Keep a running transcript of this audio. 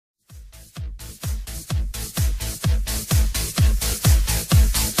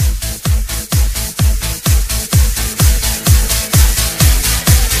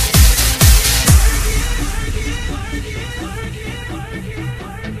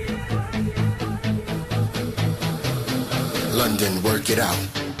London, work it out.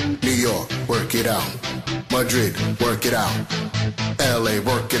 New York, work it out. Madrid, work it out. LA,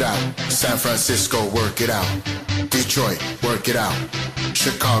 work it out. San Francisco, work it out. Detroit, work it out.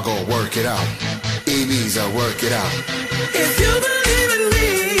 Chicago, work it out. Ibiza, work it out. If you believe in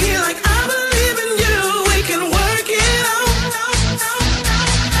me like I believe in you, we can work it out.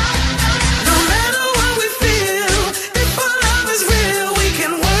 No matter what we feel, if our love is real, we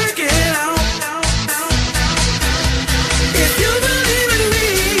can work it out. If you believe in me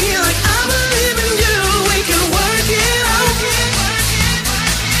like I believe in you, we can work it out.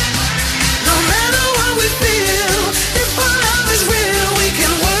 No matter what we feel, if our love is real, we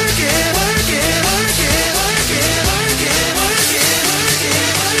can work it, work it, work it, work it, work it, work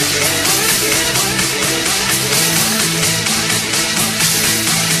it, work it, work it, work it, work it.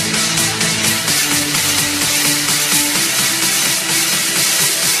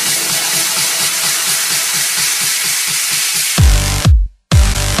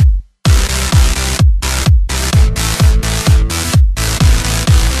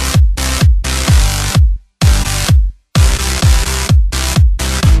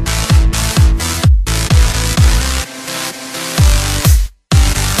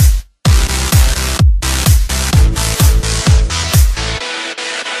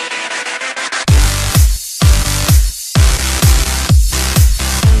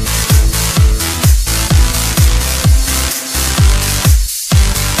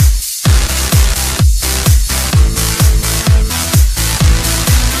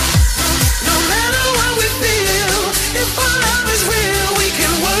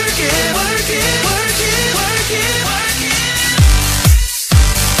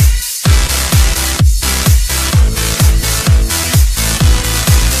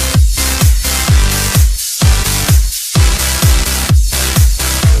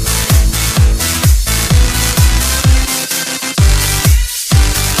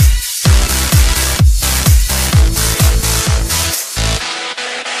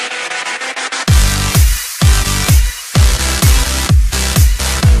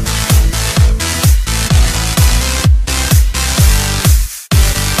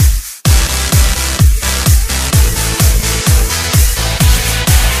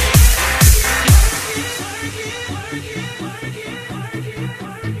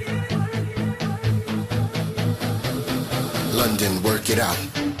 London, work it out.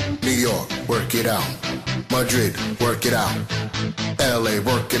 New York, work it out. Madrid, work it out. LA,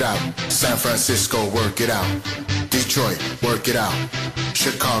 work it out. San Francisco, work it out. Detroit, work it out.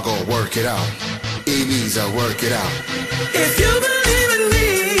 Chicago, work it out. Ibiza, work it out. If you believe